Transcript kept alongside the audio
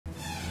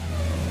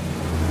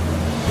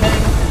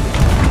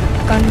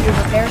Gonna do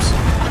repairs.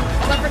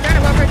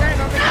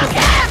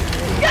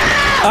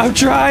 I'm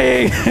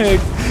trying.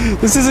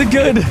 This isn't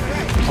good.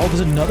 Oh,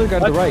 there's another guy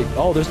to the right.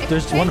 Oh,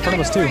 there's one in front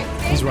of us too.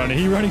 He's running.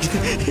 He's running.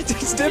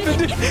 He's dipping.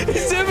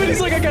 He's dipping. He's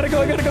like, I gotta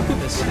go. I gotta go.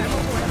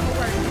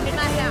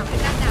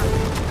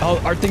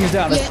 Oh, our thing is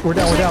down. Yeah, We're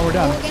down. We're down. We're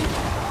down.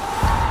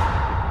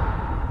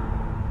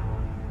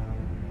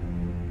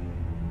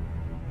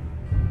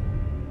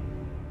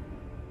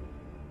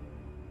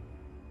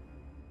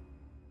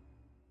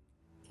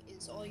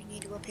 Is all you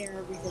need to repair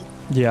everything.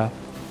 Yeah.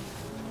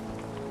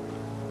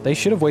 They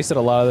should have wasted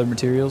a lot of their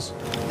materials.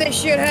 They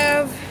should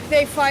have.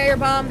 They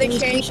firebombed, they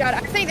chain shot. I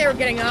think they were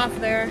getting off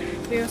there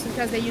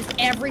because they used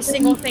every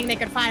single thing they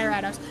could fire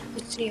at us.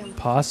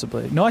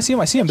 Possibly. No, I see them.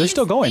 I see them. They're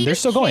still going. They're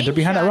still going. They're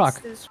behind that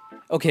rock.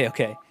 Okay,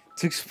 okay.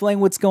 To explain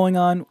what's going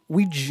on,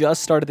 we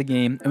just started the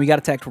game and we got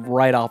attacked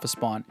right off of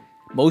spawn.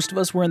 Most of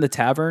us were in the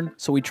tavern,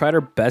 so we tried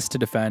our best to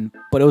defend,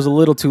 but it was a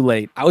little too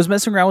late. I was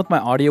messing around with my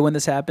audio when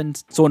this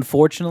happened, so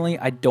unfortunately,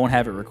 I don't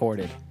have it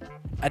recorded.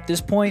 At this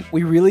point,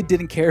 we really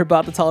didn't care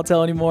about the tall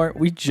tale anymore.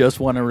 We just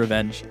wanted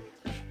revenge.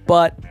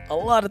 But a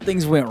lot of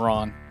things went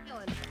wrong.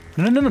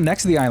 No,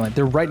 next to the island.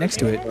 They're right next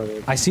to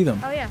it. I see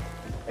them. Oh, yeah.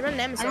 They're running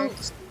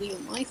emissaries. I don't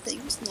see my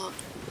things, not.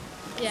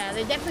 Yeah,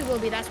 they definitely will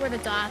be. That's where the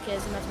dock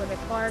is, and that's where they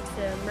parked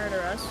to murder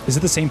us. Is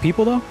it the same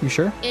people, though? You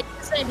sure? It's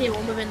the same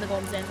people moving the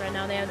Golden Sands right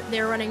now.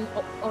 They're running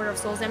Order of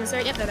Souls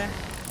emissary. Yep, they're there.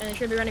 And they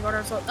should be running Order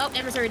of Souls. Oh,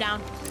 emissary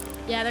down.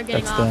 Yeah, they're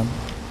getting That's off. them.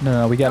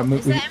 No, we gotta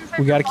move.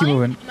 We gotta keep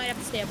moving. You might have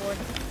to stay aboard.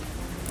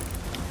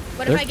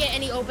 But if I get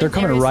any open they're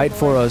coming right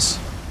for us.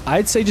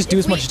 I'd say just do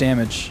as much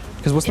damage.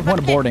 Because what's the point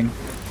of boarding?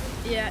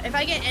 Yeah, if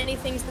I get any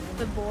things to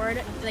the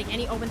board, like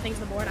any open things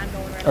to the board, I'm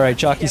going right. All right,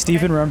 Chalky,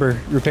 Steven, remember,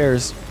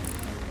 repairs.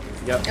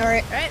 Yep. All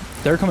right.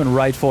 They're coming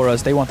right for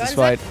us. They want this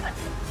fight.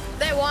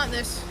 They want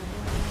this.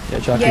 Yeah,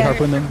 Chalky,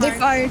 harpoon them. They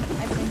fired, I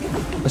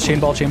think. Let's chain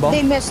ball.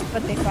 They missed,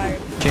 but they fired.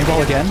 Chain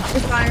ball again.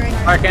 They're firing.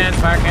 Fire cannons,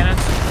 fire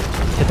cannons.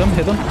 Hit them.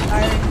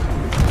 Firing.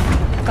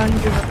 Gonna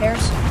do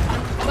repairs.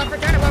 Go for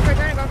turn, go for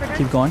turn, go for turn.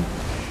 Keep going.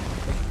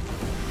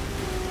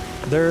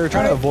 They're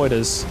trying to avoid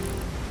us.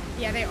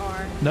 Yeah, they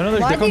are. No, they're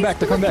coming back.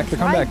 They're coming back. They're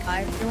coming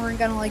back. They weren't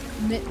gonna like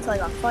commit to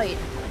like a fight.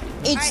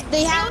 It's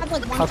they have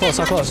like one. How close?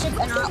 How close? And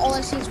all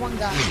I see is one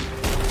guy.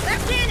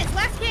 Left cannons,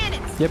 left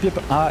cannons. Yep.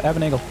 I have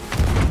an angle.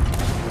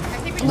 I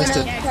think we Missed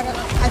it. I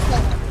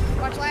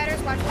fell. Watch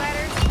ladders, watch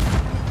ladders.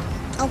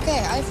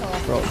 Okay, I fell.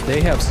 Bro,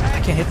 they have.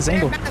 I can't hit this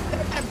angle.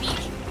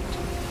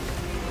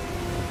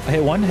 I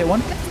hit one. In the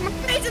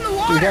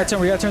water. We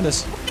gotta turn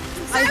this.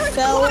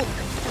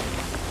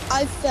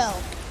 I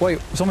fell. Wait,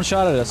 someone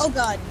shot at us. Oh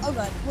god,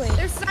 wait.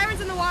 There's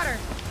sirens in the water.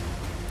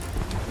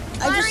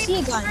 I just see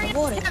a guy in the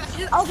water.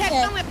 Okay.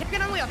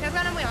 Get on wheel,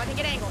 I can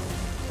get angle.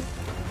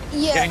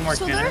 Yeah,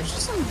 so there's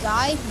just some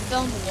guy who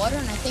fell in the water,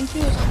 and I think he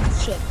was on the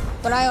ship.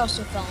 But I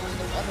also fell in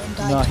the water and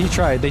died. No, he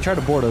tried. They tried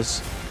to board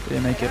us. They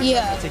didn't make it.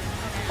 Yeah.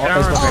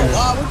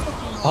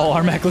 Oh,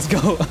 Armac, let's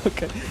go.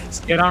 Okay.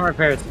 Get on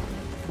repairs.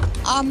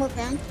 I'm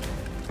repairing.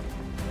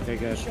 Okay,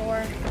 good.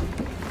 Sure.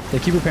 They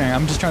keep repairing.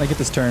 I'm just trying to get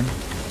this turn.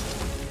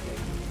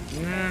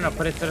 No,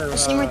 put it to the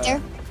See him right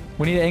there?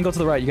 We need an angle to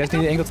the right. You guys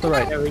need an angle to the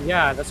right.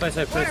 Yeah, that's why I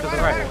said put it to the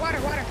right.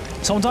 Water.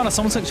 Someone's on us.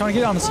 Someone's trying to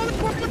get on us.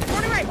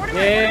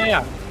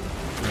 Yeah.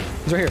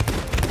 He's right here.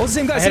 Oh, the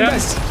same guy.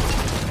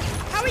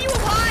 How are you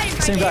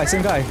alive? Same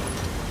guy.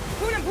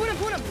 Put him.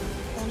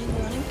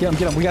 Running. Get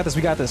him. We got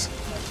this.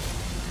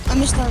 I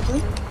missed that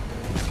blue.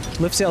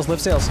 Lift sails.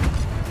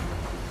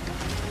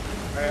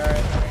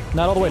 Alright.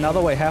 Not all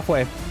the way.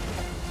 Halfway.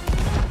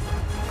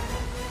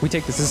 We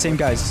take this. These are the same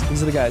guys.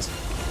 These are the guys.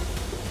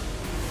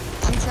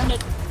 I'm trying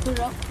to put it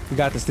up. We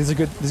got this. These are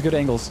good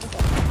angles.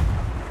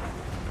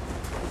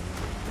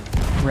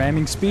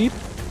 Ramming speed.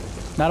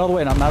 Not all the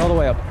way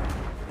up.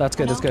 That's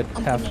good.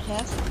 I'm Half. putting it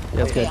half. Yeah,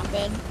 that's good. I'm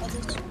bad.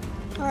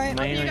 Alright.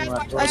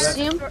 I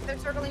see him. They're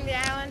circling the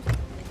island.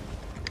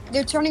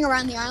 They're turning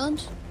around the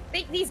island.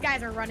 These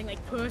guys are running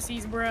like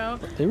pussies, bro.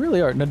 They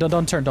really are. No,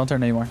 don't turn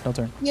anymore. Don't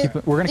turn. Yeah,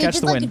 We're gonna catch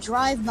the wind. They did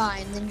like a drive-by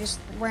and then just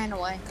ran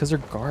away. Because they're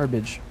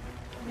garbage.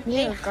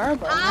 Yeah,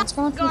 Garbo. That's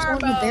one who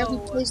barely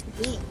plays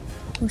the game.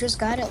 Who just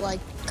got it like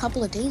a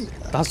couple of days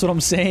ago. That's what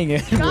I'm saying.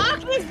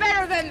 Jank is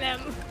better than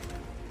them.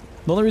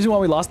 The only reason why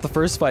we lost the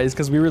first fight is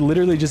because we were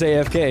literally just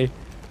AFK.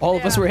 All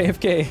of us were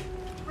AFK.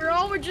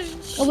 We're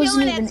just I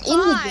wasn't chilling even at in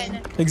the fun.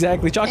 game.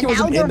 Exactly. Chalky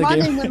wasn't in the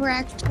game. When we're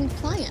actually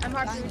playing. I'm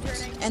hard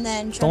returning. And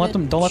then Don't let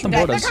them board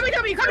us. They're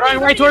going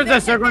right towards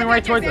us. They're going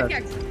right towards us.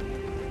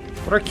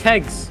 What are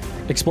kegs?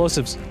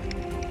 Explosives.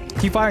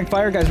 Keep firing.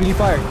 Fire, guys. We need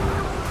fire.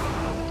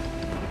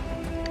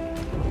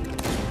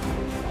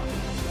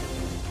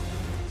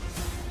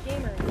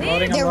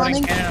 They're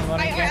running.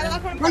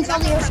 One's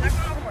on the ocean.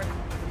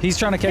 He's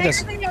trying to kick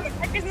us.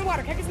 Keg is in the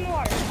water.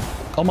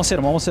 Almost hit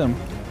him.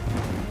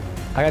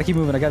 I gotta keep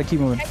moving. Keg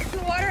is in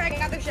the water. I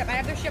got their ship. I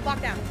have their ship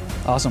locked down.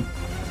 Awesome.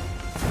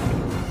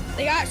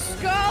 They got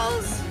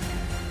skulls.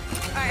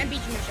 Alright, I'm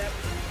beaching the ship.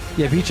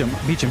 Yeah, beach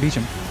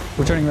him.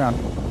 We're turning around.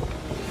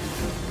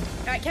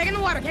 Alright, keg in the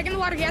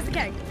water. He has the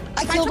keg.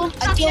 I killed him.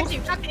 I killed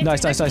him.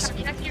 Nice. No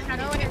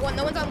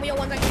one's on wheel,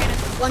 one's on cannon.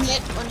 One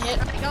hit.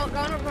 Okay, go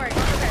on report.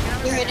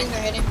 They're hitting.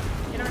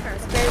 Get on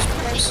repairs.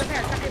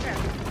 Repair.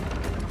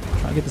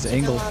 Trying to get this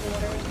angle.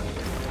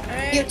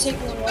 Alright. You're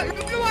taking the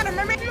water.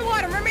 Mermaid in the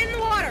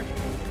water.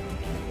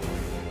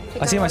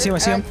 I see him.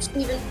 Steven,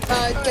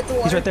 get the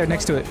water. He's right there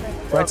next to it.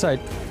 Right side.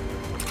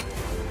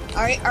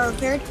 Alright, I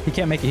repaired. He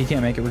can't make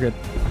it. We're good.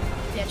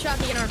 Yeah,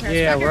 Chalky, get on repairs.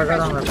 Yeah, we're good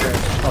on repair.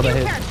 Oh, that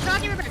hit.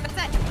 Chalky repair,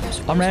 that's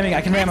it. I'm ramming.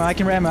 I can ram him.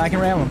 Alright,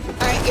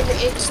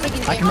 it's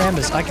taking I can ram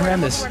this. I'm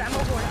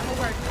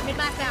overboard. Mid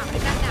back down.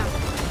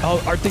 Oh,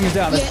 our thing is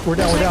down. Yeah, We're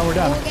down. I'm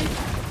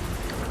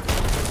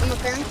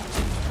repairing.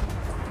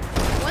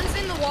 One's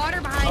in the water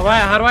behind. Oh,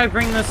 wait, how do I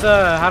bring this?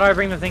 How do I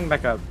bring the thing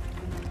back up?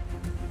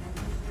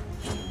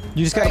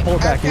 You just gotta pull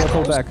it back. You gotta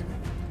pull it back.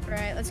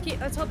 Alright, let's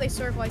hope they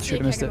circle. Should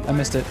have missed it. I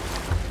missed it.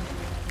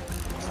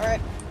 Alright.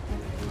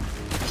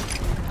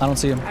 I don't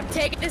see him. I'm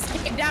taking this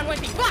keg down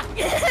with me. Fuck!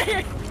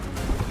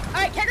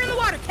 Alright, kegger in the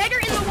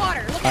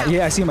water. Look out.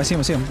 Yeah, I see him. I'm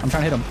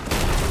trying to hit him.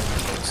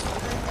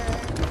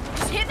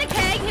 Just hit the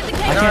keg.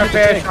 I don't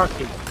repair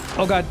Sharky.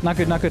 Oh god, not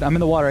good. I'm in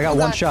the water. I got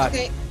one shot.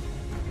 Okay.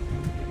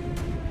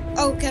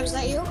 Oh, Kev, is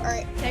that you?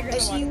 Alright. Kegger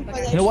in the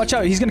water. Okay. No, watch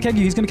out. He's gonna keg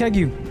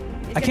you.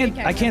 I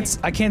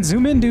can't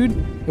zoom in, dude.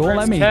 It won't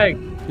let me. Keg?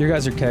 Your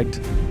guys are kegged.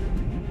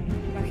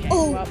 Okay,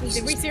 Oh, well,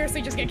 did we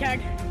seriously just get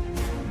kegged?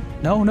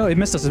 No, it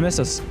missed us.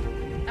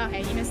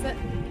 Okay, you missed it.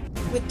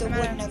 With the I'm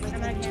wood out and of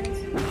everything. cannons.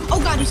 Oh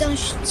god, he's on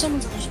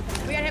someone's on the ship.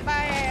 We got hit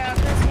by a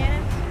first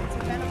cannon. It's a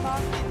venom ball.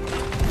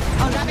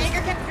 Oh, drop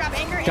anchor, Kev, drop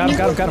anchor.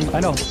 Got him. I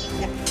know.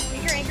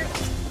 Anchor.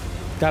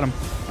 Got him.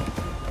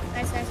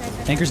 Nice.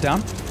 Anchor's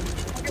down.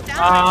 Anchor's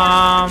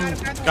down.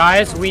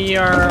 Guys, we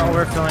are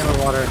overfilling with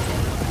water.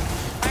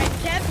 Alright,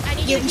 Kev, I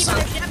need you to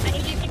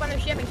keep on their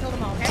ship and kill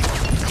them all, okay?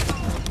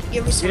 We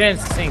didn't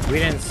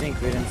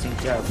sink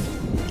yet.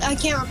 I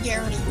can't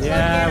repair anything.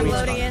 Yeah,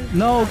 Loading in.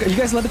 No, you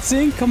guys let it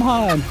sink. Come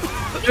on.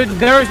 Dude,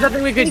 there was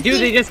nothing we could do.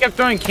 They just kept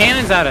throwing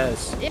cannons at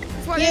us. Yeah,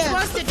 that's what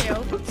they're supposed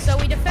to do. So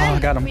we defend. Oh, I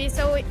got him. We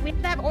always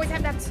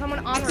have to have someone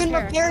on I couldn't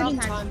repair it in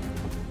time.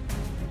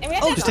 And we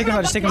have to have Just take him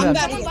out. someone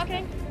I'm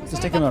bucketing. bad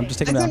Just take him out.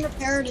 I couldn't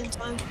repair it in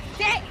time.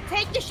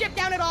 Take the ship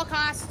down at all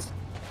costs.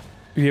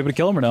 Are you able to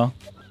kill him or no?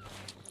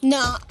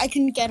 Nah, I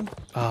couldn't get him.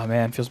 Oh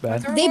man, feels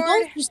bad. They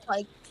both just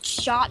like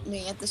shot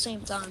me at the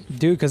same time.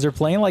 Dude, because they're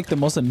playing like the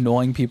most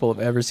annoying people I've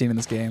ever seen in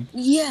this game.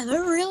 Yeah,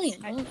 they're really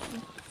annoying.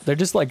 They're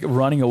just like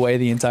running away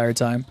the entire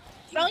time.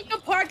 Sunk a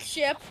park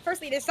ship.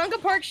 Firstly, they sunk a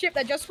park ship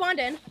that just spawned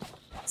in.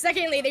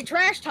 Secondly, they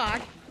trash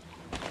talk.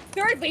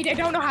 Thirdly, they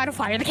don't know how to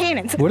fire the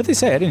cannons. What did they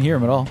say? I didn't hear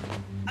him at all.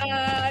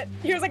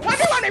 He was like, "What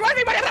me?"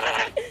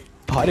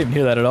 Oh, I didn't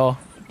hear that at all.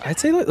 I'd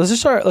say let's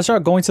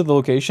start going to the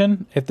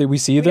location. If we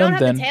see them, We don't have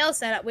then the tail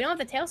set up. We don't have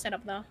the tail set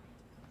up though.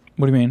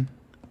 What do you mean?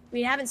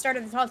 We haven't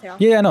started the tall tail.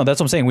 Yeah, no, that's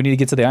what I'm saying. We need to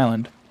get to the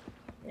island.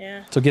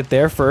 Yeah. So get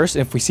there first.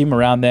 If we see them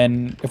around,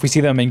 then if we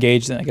see them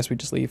engaged, then I guess we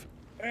just leave.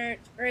 Alright,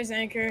 where's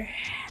anchor?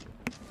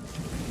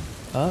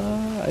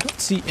 I don't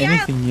see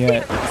anything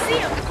yet.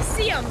 I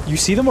see them. You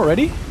see them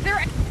already? They're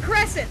at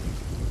crescent.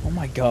 Oh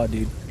my god,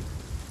 dude.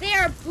 They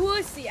are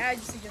pussy. I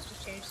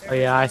just changed their. Oh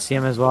yeah, I see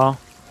him as well.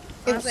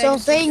 Honestly, So I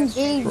if they just-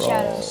 engage Bro.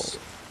 at us.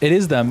 It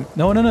is them.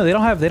 No, they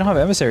don't have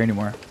emissary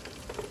anymore.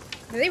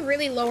 Do they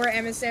really lower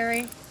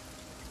emissary?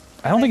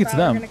 I don't think it's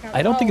them.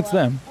 I don't think it's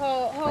them.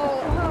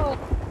 Oh.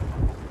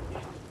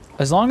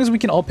 As long as we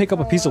can all pick up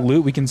a piece of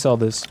loot, we can sell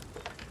this.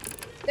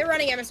 They're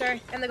running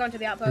emissary, and they're going to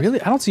the outpost.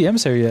 Really? I don't see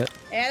emissary yet.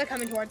 Yeah, they're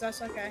coming towards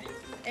us. Okay.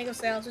 Angle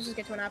sails. Let's just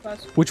get to an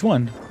outpost. Which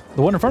one?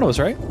 The one in front of us,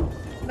 right?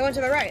 The one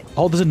to the right.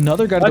 Oh, there's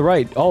another guy to the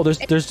right. Oh, there's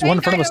Same one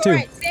in front guy of us to the too.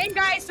 right. Same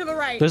guys to the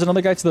right. There's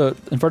another guy in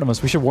front of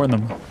us. We should warn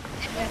them. Yeah,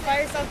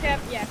 fire yourself, Cap.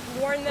 Yeah,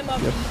 warn them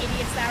of the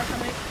idiots that are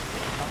coming.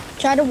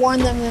 Try to warn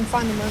them and then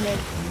find the mermaid.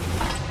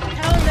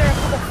 Tell them there are a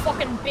couple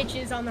fucking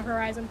bitches on the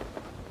horizon.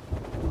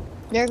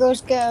 There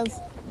goes Kev.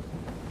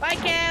 Bye,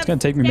 Kev. It's gonna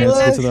take me minutes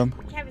to get to them.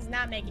 Kev is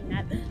not making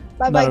that.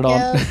 Bye bye, Not at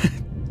all.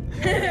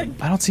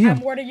 Kev. I don't see I'm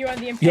him. warning you on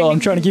the impending Yo, I'm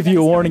trying to give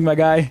you a warning, my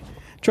guy.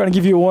 Trying to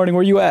give you a warning.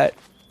 Where you at?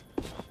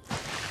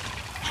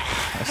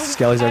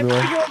 Skellies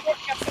everywhere. You're working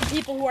up some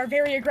people who are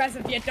very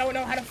aggressive yet don't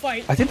know how to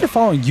fight. I think they're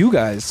following you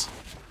guys.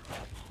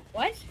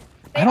 What?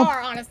 They I don't-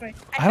 are, honestly.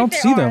 I don't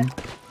think see they are. them.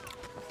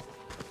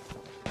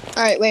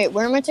 Alright, wait,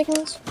 where am I taking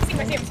this? See,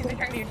 they're turning to you, they're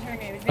turning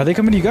to you. Are they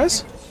coming to you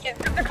guys? Yeah,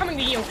 they're coming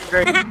to you.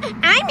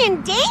 I'm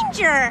in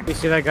danger! You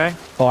see that guy?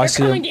 Oh, I They're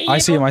see coming him. to I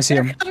see him. you. I see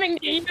him. They're coming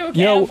to you,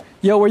 Yo,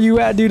 Kev. where you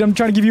at, dude? I'm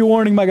trying to give you a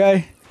warning, my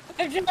guy.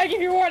 I'm just trying to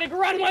give you a warning.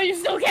 Run while you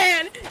still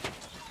can.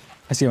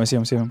 I see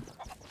him.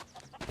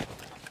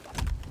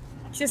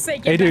 Just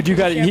say, Hey, dude, you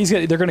got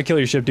it. They're gonna kill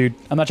your ship, dude.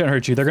 I'm not trying to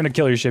hurt you. They're gonna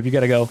kill your ship. You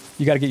gotta go.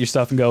 You gotta get your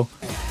stuff and go.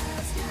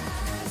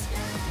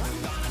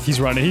 He's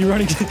running.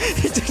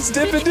 He's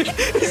dipping, dude.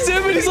 He's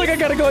dipping. He's like, I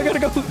gotta go.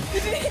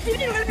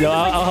 Yo,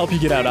 I'll help you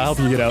get out.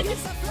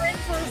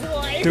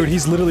 Dude,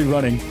 he's literally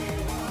running.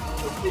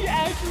 He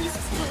actually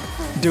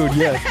Dude,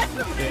 yeah.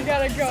 You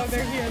gotta go.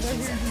 They're here.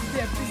 Just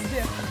dip.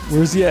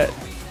 Where's he at?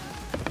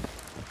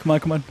 Come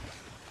on.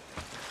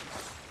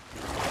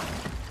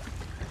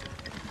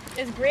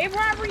 Does grave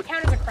robbery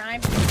count as a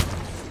crime?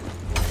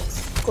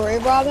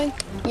 Grave robbing?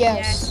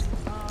 Yes.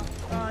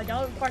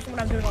 Don't question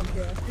what I'm doing on the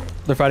field.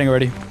 They're fighting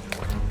already.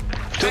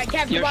 Alright,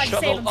 Kev,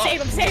 come on, save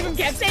him,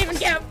 Kev, save him,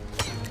 Kev!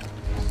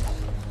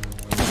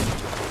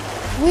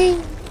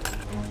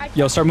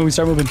 Yo, start moving,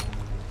 start moving.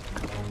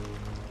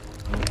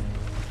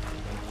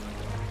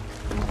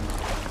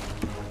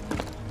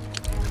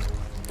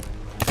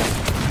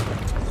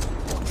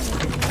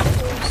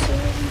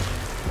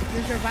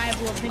 The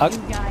survival of the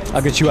new guys.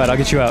 I'll get you out, I'll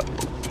get you out.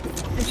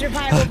 The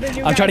survival of the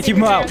new I'm trying to keep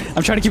him out.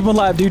 I'm trying to keep him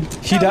alive, dude.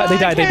 They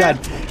died.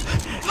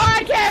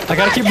 I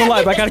gotta keep him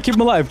alive, I gotta keep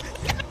him alive.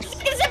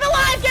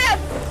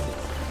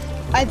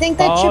 I think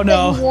that chip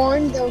that you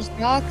warned those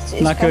ducks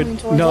is not good. coming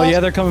towards No, us. yeah,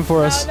 they're coming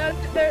for us. No,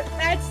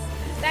 that's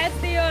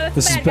the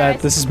This is bad bad.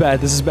 guys. This is bad.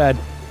 This is bad.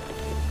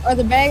 Are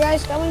the bad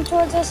guys coming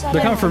towards us?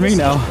 They're coming for me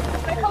now.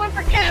 They're coming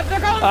for Kev. They're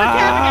going for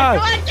Kev.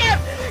 Go on, Kev.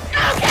 Go,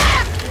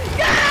 Kev.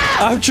 Go.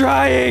 I'm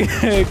trying.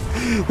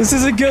 This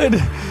isn't good. They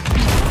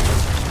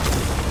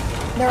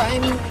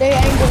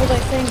angled, I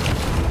think.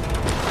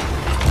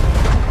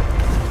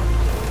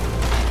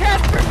 Kev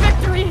for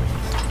victory.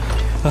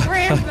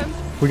 Grab them.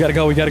 We gotta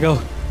go. We gotta go.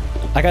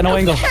 I got no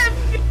angle.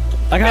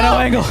 I got no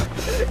angle.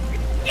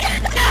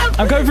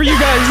 I'm coming for you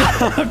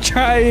guys. I'm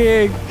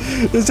trying.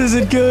 This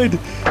isn't good.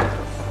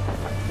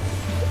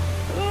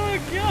 Oh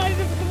god,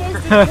 this is the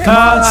most Come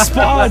on,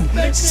 spawn!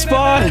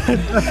 Spawn!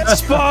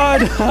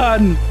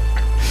 Spawn!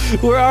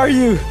 Where are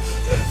you?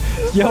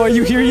 Yo, are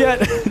you here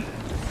yet?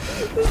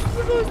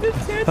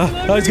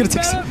 I was gonna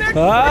take some.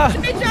 Ah!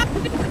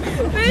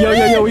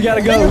 Yo, we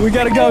gotta go. We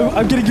gotta go.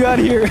 I'm getting you out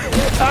of here.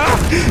 Ah!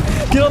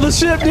 Get on the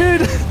ship,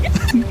 dude!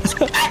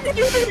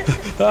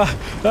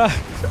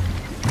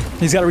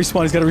 He's gotta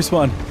respawn. He's gotta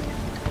respawn.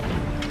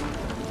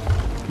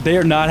 They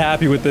are not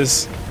happy with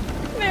this.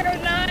 They're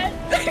not.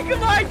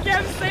 Come on,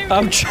 Kev, save me.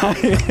 I'm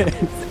trying.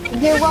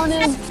 They're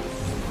running.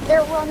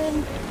 They're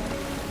running.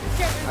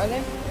 Are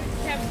they?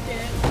 Kev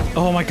did.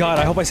 Oh my god,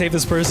 I hope I save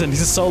this person.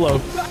 He's a solo. I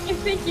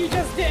think you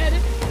just did.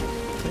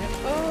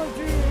 Oh,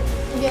 dude.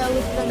 Yeah,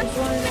 look at them. It's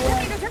running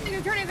away.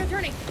 They're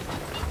turning.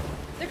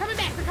 They're coming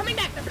back. They're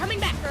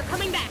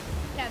coming back.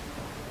 Kev.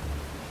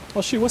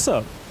 Oh shoot, what's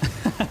up?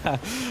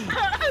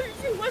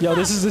 Yo,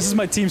 this is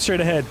my team straight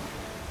ahead.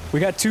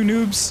 We got 2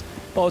 noobs.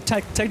 Oh,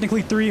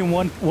 technically 3 and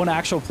one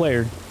actual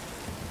player.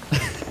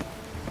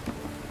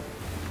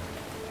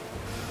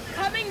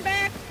 Coming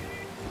back.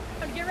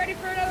 Get ready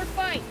for another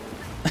fight.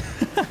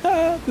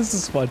 This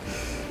is fun.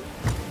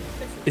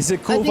 Is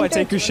it cool if I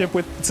take your ship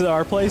to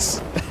our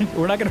place?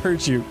 We're not gonna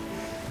hurt you.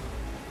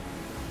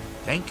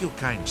 Thank you,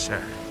 kind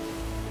sir.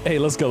 Hey,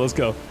 let's go, let's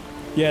go.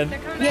 Yeah. They're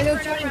coming back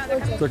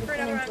for another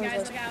round,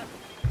 guys. Look out.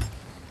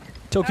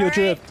 Tokyo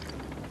trip.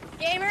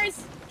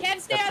 Gamers, Kev,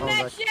 stay on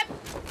that ship.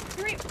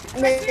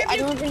 Wait, I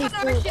don't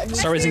have any food.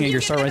 Start raising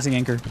anchor, start raising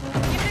anchor. Give it a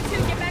 2,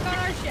 get back on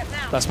our ship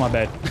now. That's my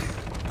bad.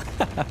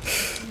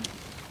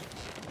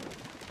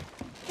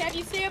 Kev,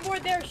 you stay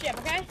aboard their ship,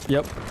 okay?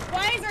 Yep.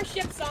 Why is our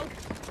ship sunk?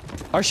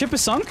 Our ship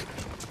is sunk?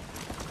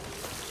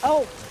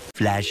 Oh.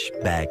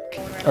 Flashback.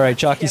 Alright,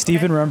 Jockey,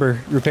 Steven,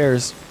 remember,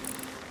 repairs.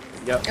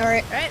 Yep.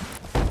 Alright. What?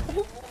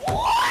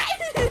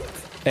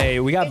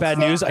 Hey, we got bad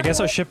news. I guess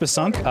our ship is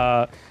sunk.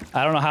 I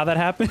don't know how that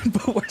happened,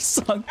 but we're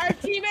sunk. Our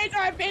teammates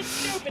are a bit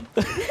stupid.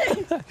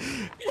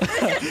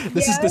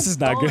 This is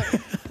not good.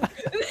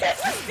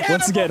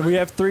 Once again, we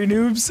have 3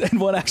 noobs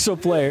and 1 actual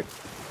player.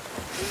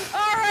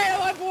 Alright,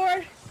 I'm on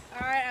board.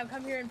 Alright, I'll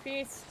come here in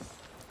peace.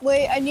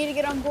 Wait, I need to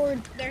get on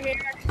board. They're here.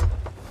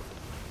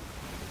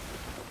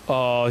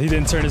 Oh, he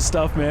didn't turn his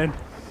stuff, man.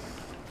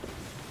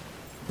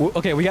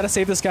 Okay, we gotta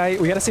save this guy.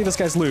 We gotta save this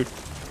guy's loot.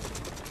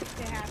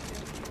 They have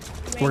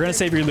to. We're gonna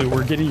save your loot.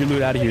 We're getting your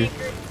loot out of here.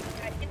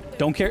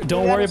 Don't care.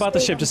 Don't worry about the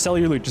ship. Just sell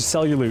your loot. Just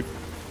sell your loot.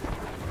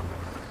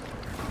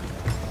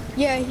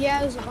 Yeah, he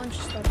has a bunch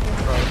of stuff.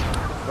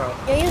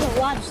 Yeah, he has a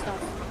lot of stuff.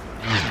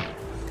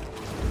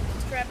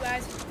 Scrap,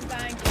 guys. I'm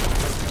dying.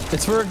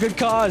 It's for a good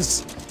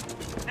cause.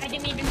 I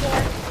didn't even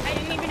board. I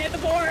didn't even hit the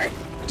board.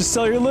 Just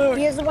sell your loot.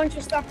 He has a bunch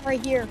of stuff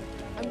right here.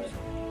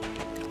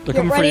 They're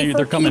coming for you.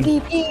 They're coming.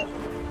 PvP.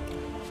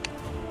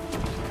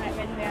 Alright,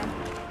 bend down.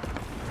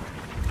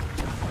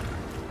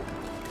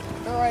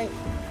 Alright.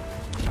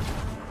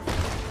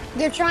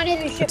 They're trying to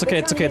hit the ship. It's okay.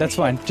 It's okay. That's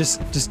fine. Just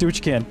do what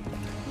you can.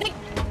 They take.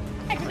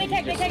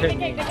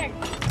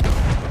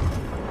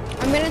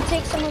 I'm gonna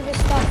take some of his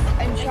stuff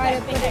and try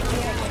to put it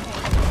here.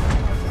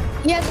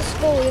 He has a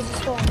skull.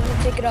 I'm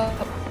gonna take it up.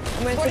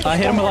 I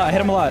hit him a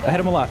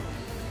lot.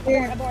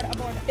 Here. Aboard.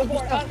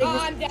 Oh,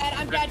 I'm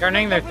dead. They're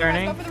turning. Go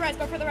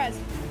for the res.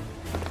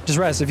 Just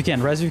res if you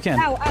can. Ow.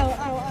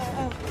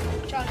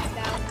 Sean is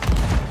down.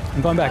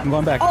 I'm going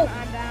back. Oh.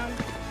 I'm down.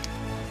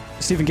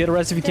 Steven, get a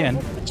res if you can.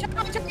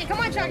 Chucky, come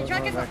on, Chucky.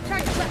 Chucky,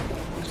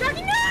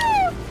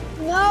 no!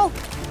 No.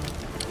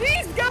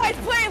 These guys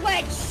play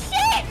like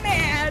shit,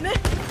 man!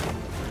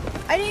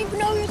 I didn't even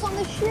know he was on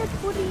the ship.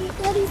 What do you even?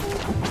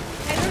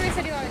 I literally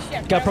said he was on the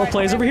ship. Got pro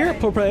players over here.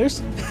 Pro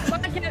players.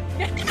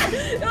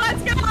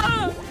 Let's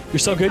go! You're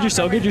so good.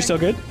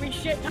 We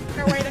shit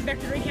our way to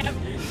victory, Kev.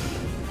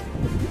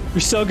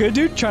 You're so good,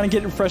 dude. Trying to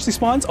get freshly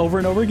spawns over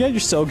and over again. You're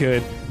so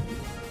good.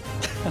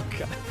 Oh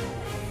god.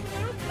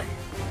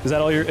 Is that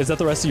all your? Is that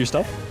the rest of your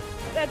stuff?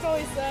 That's all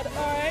he said.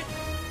 All right,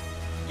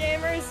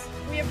 gamers,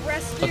 we have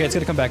rescued. Okay, it's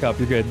gonna come back up.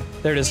 You're good.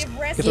 There it is.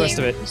 Get the rest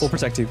of it. We'll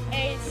protect you.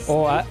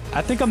 Oh, I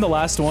think I'm the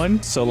last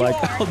one, so like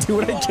I'll do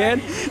what I can.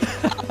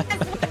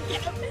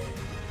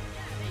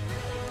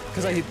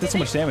 Because I did so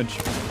much damage.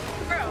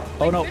 Bro,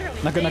 Oh no,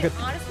 not good, not good.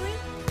 Honestly,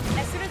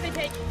 as soon as they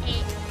take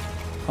 8.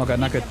 Oh god,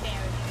 not good.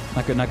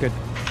 Not good, not good.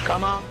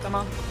 Come on, come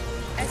on.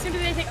 As soon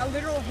as they take a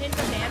literal hint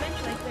of damage,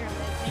 like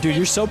they're. Dude,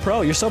 you're so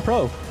pro. You're so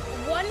pro.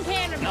 One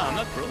cannonball. No, I'm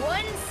not pro.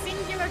 One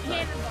singular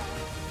cannonball.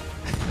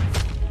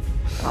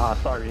 Ah,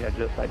 sorry, I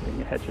didn't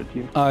headshot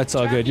you. Oh, it's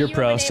all good. You're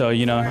pro, so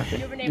you know,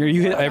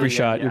 you hit every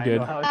shot. You're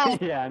good.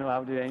 Yeah, I know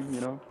how to aim,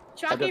 you know.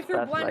 Chalky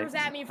threw blunders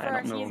at me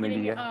first. He's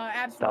getting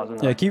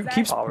absolutely. Yeah,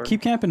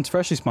 keep camping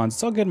freshly spawns.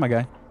 It's all good, my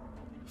guy.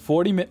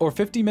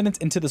 50 minutes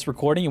into this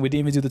recording, and we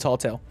didn't even do the tall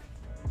tale.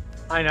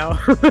 I know.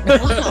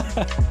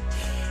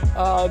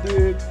 Oh,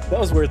 dude, that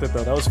was worth it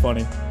though. That was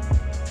funny.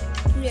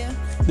 Yeah.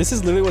 This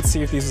is literally what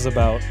Sea of Thieves is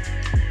about.